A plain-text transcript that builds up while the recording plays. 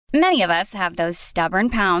Many of us have those stubborn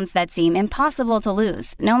pounds that seem impossible to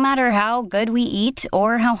lose, no matter how good we eat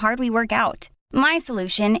or how hard we work out. My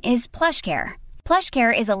solution is PlushCare.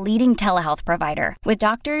 PlushCare is a leading telehealth provider with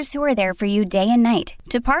doctors who are there for you day and night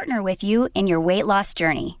to partner with you in your weight loss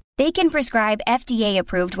journey. They can prescribe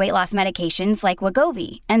FDA-approved weight loss medications like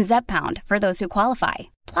Wegovy and Zepbound for those who qualify.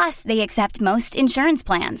 Plus, they accept most insurance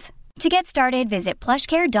plans. To get started, visit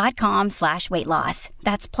plushcare.com/weightloss.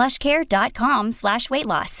 That's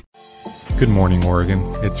plushcare.com/weightloss. Good morning, Oregon.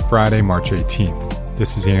 It's Friday, March 18th.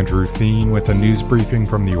 This is Andrew Theen with a news briefing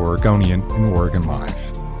from the Oregonian and Oregon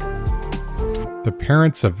Live. The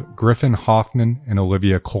parents of Griffin Hoffman and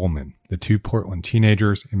Olivia Coleman, the two Portland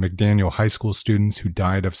teenagers and McDaniel High School students who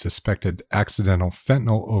died of suspected accidental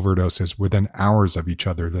fentanyl overdoses within hours of each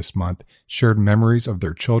other this month, shared memories of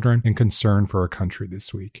their children and concern for our country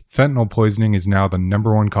this week. Fentanyl poisoning is now the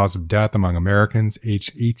number one cause of death among Americans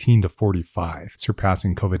aged 18 to 45,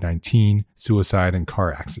 surpassing COVID-19, suicide, and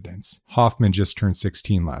car accidents. Hoffman just turned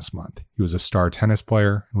 16 last month. He was a star tennis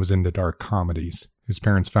player and was into dark comedies. His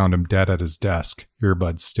parents found him dead at his desk,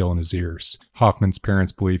 earbuds still in his ears. Hoffman's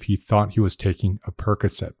parents believe he thought he was taking a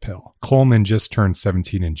Percocet pill. Coleman just turned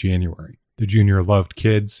 17 in January. The junior loved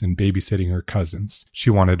kids and babysitting her cousins. She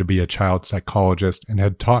wanted to be a child psychologist and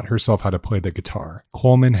had taught herself how to play the guitar.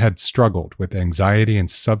 Coleman had struggled with anxiety and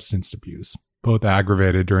substance abuse, both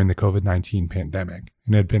aggravated during the COVID-19 pandemic,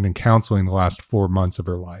 and had been in counseling the last 4 months of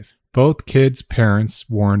her life. Both kids' parents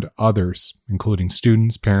warned others, including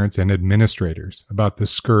students, parents, and administrators, about the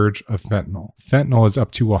scourge of fentanyl. Fentanyl is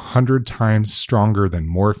up to 100 times stronger than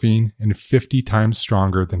morphine and 50 times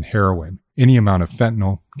stronger than heroin. Any amount of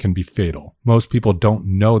fentanyl can be fatal. Most people don't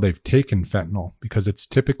know they've taken fentanyl because it's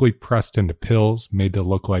typically pressed into pills made to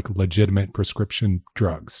look like legitimate prescription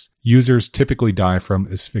drugs. Users typically die from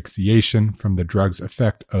asphyxiation from the drug's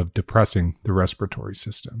effect of depressing the respiratory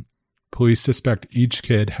system. Police suspect each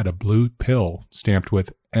kid had a blue pill stamped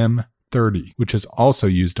with M30, which is also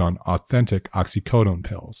used on authentic oxycodone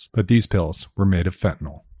pills, but these pills were made of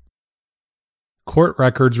fentanyl. Court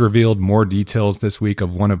records revealed more details this week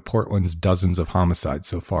of one of Portland's dozens of homicides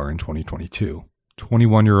so far in 2022.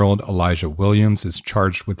 21-year-old Elijah Williams is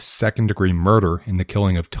charged with second-degree murder in the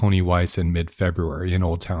killing of Tony Weiss in mid-February in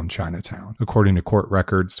Old Town Chinatown. According to court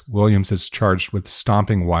records, Williams is charged with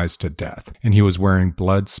stomping Weiss to death, and he was wearing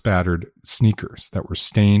blood-spattered sneakers that were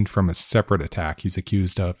stained from a separate attack he's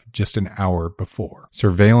accused of just an hour before.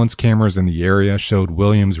 Surveillance cameras in the area showed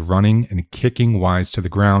Williams running and kicking Weiss to the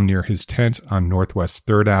ground near his tent on Northwest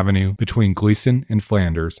 3rd Avenue between Gleason and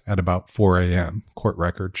Flanders at about 4 a.m., court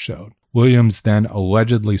records showed. Williams then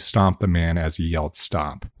allegedly stomped the man as he yelled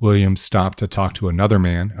stop. Williams stopped to talk to another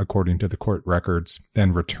man, according to the court records,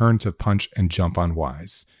 then returned to punch and jump on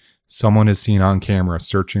Weiss. Someone is seen on camera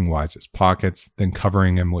searching Weiss's pockets, then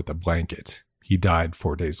covering him with a blanket. He died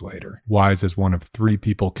 4 days later. Weiss is one of 3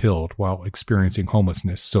 people killed while experiencing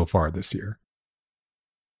homelessness so far this year.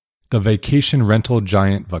 The vacation rental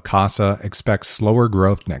giant Vacasa expects slower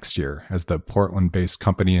growth next year as the Portland-based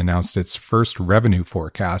company announced its first revenue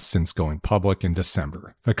forecast since going public in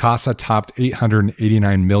December. Vacasa topped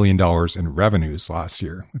 $889 million in revenues last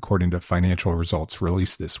year, according to financial results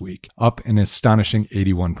released this week, up an astonishing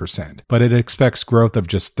 81%. But it expects growth of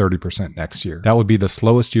just 30% next year. That would be the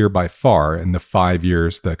slowest year by far in the 5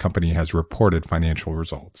 years the company has reported financial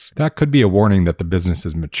results. That could be a warning that the business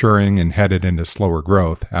is maturing and headed into slower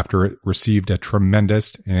growth after it received a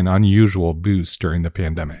tremendous and unusual boost during the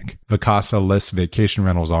pandemic. Vacasa lists vacation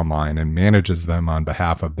rentals online and manages them on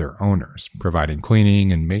behalf of their owners, providing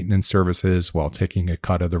cleaning and maintenance services while taking a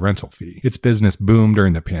cut of the rental fee. Its business boomed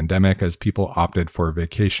during the pandemic as people opted for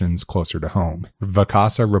vacations closer to home.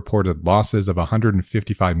 Vacasa reported losses of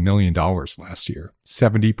 $155 million last year,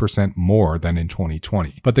 70% more than in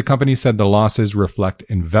 2020. But the company said the losses reflect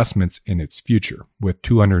investments in its future, with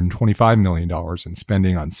 $225 million in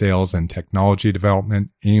spending on sales and technology development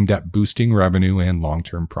aimed at boosting revenue and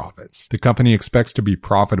long-term profits. The company expects to be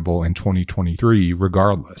profitable in 2023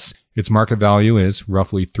 regardless. Its market value is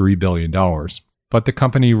roughly $3 billion. But the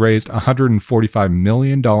company raised $145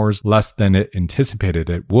 million less than it anticipated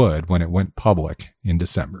it would when it went public in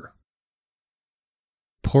December.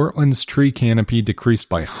 Portland's tree canopy decreased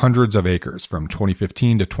by hundreds of acres from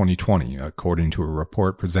 2015 to 2020, according to a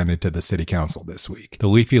report presented to the City Council this week. The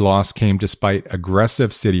leafy loss came despite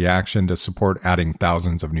aggressive city action to support adding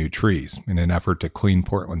thousands of new trees in an effort to clean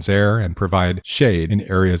Portland's air and provide shade in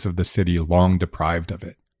areas of the city long deprived of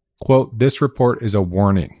it. Quote, "This report is a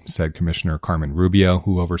warning," said Commissioner Carmen Rubio,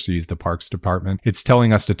 who oversees the Parks Department. "It's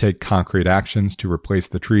telling us to take concrete actions to replace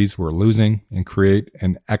the trees we're losing and create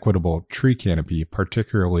an equitable tree canopy,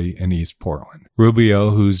 particularly in East Portland."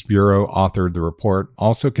 Rubio, whose bureau authored the report,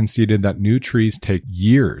 also conceded that new trees take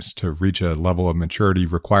years to reach a level of maturity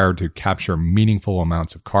required to capture meaningful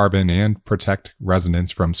amounts of carbon and protect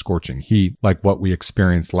residents from scorching heat, like what we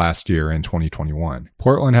experienced last year in 2021.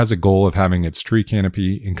 Portland has a goal of having its tree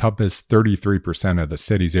canopy encompass 33% of the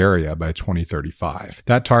city's area by 2035.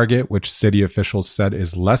 That target, which city officials said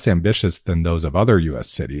is less ambitious than those of other U.S.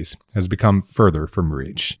 cities, has become further from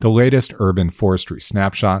reach. The latest urban forestry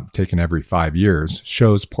snapshot, taken every 5 years,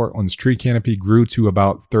 shows Portland's tree canopy grew to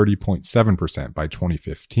about 30.7% by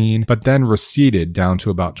 2015, but then receded down to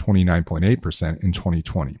about 29.8% in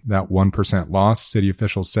 2020. That 1% loss, city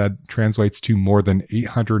officials said, translates to more than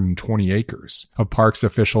 820 acres. A parks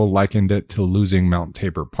official likened it to losing Mount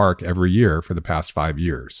Tabor Park every year for the past 5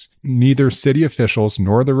 years. Neither city officials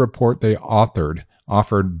nor the report they authored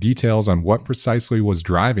offered details on what precisely was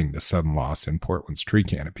driving the sudden loss in Portland's tree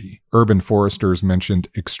canopy. Urban foresters mentioned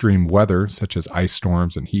extreme weather, such as ice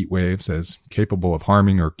storms and heat waves, as capable of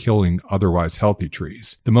harming or killing otherwise healthy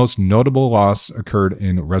trees. The most notable loss occurred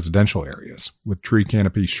in residential areas, with tree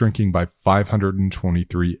canopy shrinking by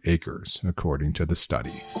 523 acres, according to the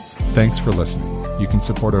study. Thanks for listening. You can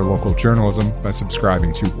support our local journalism by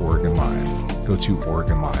subscribing to Oregon Live. Go to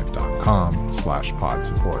OregonLive.com/pod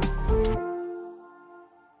support.